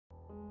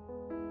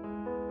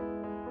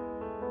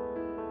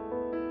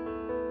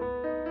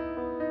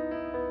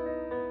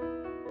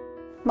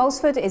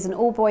Moulsford is an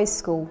all-boys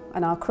school,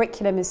 and our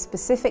curriculum is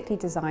specifically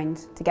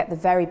designed to get the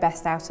very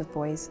best out of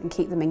boys and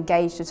keep them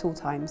engaged at all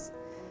times.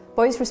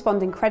 Boys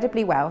respond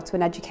incredibly well to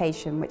an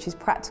education which is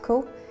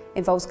practical,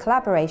 involves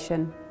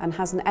collaboration and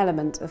has an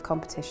element of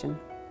competition.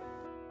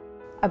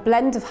 A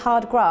blend of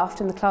hard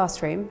graft in the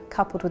classroom,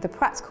 coupled with a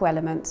practical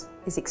element,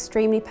 is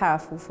extremely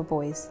powerful for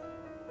boys.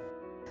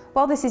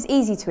 While this is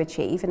easy to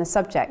achieve in a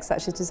subject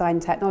such as design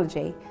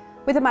technology,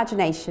 with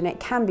imagination it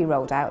can be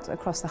rolled out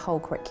across the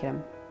whole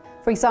curriculum.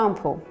 For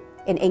example,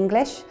 in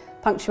English,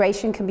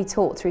 punctuation can be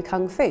taught through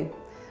Kung Fu,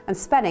 and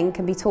spelling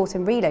can be taught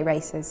in relay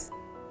races.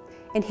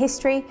 In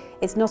history,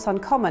 it's not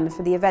uncommon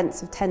for the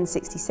events of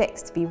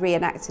 1066 to be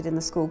reenacted in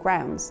the school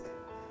grounds.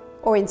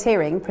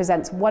 Orienteering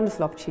presents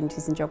wonderful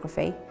opportunities in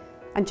geography,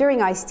 and during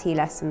ICT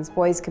lessons,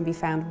 boys can be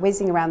found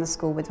whizzing around the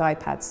school with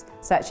iPads,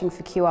 searching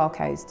for QR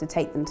codes to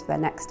take them to their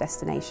next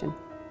destination.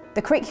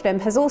 The curriculum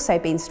has also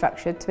been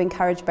structured to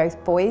encourage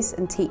both boys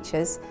and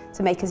teachers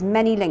to make as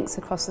many links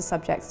across the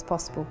subject as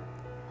possible.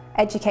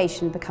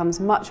 Education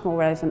becomes much more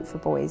relevant for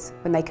boys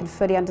when they can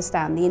fully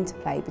understand the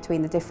interplay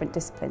between the different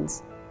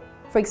disciplines.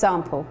 For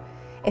example,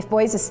 if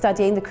boys are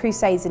studying the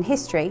Crusades in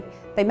history,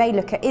 they may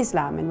look at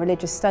Islam in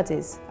religious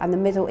studies and the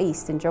Middle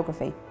East in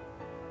geography.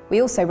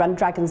 We also run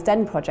Dragon's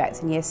Den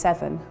project in Year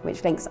 7,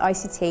 which links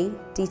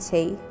ICT,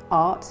 DT,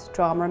 art,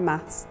 drama and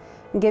maths,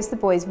 and gives the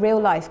boys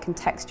real-life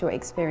contextual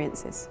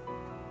experiences.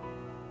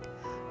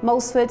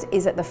 Moulsford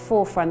is at the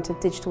forefront of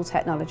digital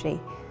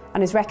technology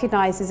and is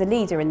recognised as a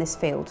leader in this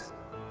field.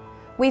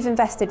 We've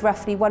invested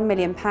roughly £1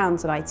 million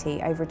in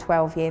IT over a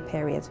 12-year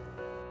period.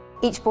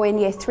 Each boy in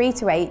Year 3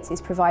 to 8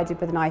 is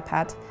provided with an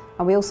iPad,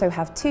 and we also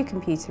have 2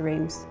 computer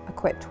rooms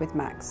equipped with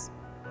Macs.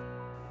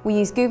 We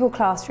use Google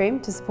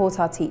Classroom to support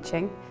our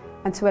teaching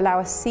and to allow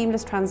a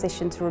seamless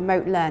transition to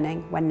remote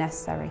learning when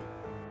necessary.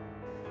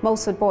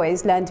 Moulsford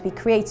boys learn to be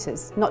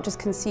creators, not just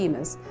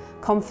consumers,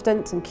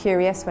 confident and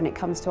curious when it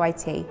comes to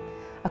IT,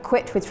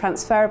 equipped with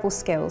transferable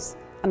skills,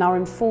 and are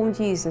informed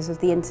users of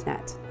the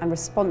internet and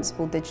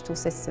responsible digital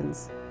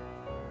citizens.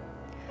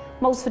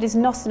 Moulsford is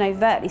not an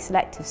overtly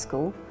selective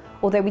school,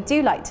 although we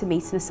do like to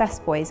meet and assess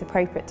boys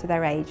appropriate to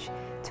their age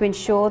to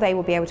ensure they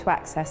will be able to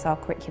access our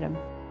curriculum.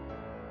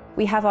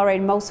 We have our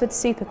own Moulsford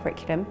super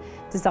curriculum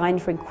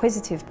designed for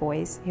inquisitive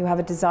boys who have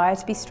a desire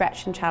to be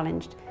stretched and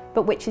challenged,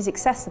 but which is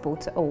accessible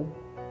to all.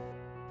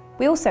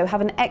 We also have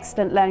an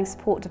excellent learning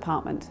support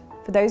department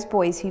for those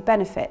boys who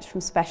benefit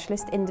from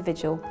specialist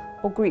individual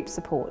or group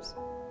support.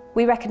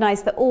 We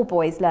recognise that all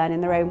boys learn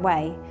in their own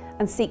way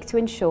and seek to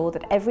ensure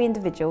that every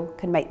individual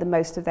can make the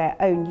most of their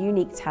own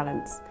unique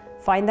talents,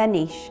 find their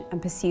niche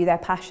and pursue their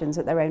passions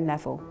at their own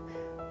level,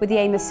 with the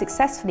aim of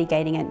successfully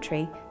gaining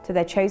entry to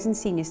their chosen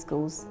senior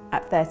schools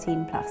at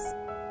 13+.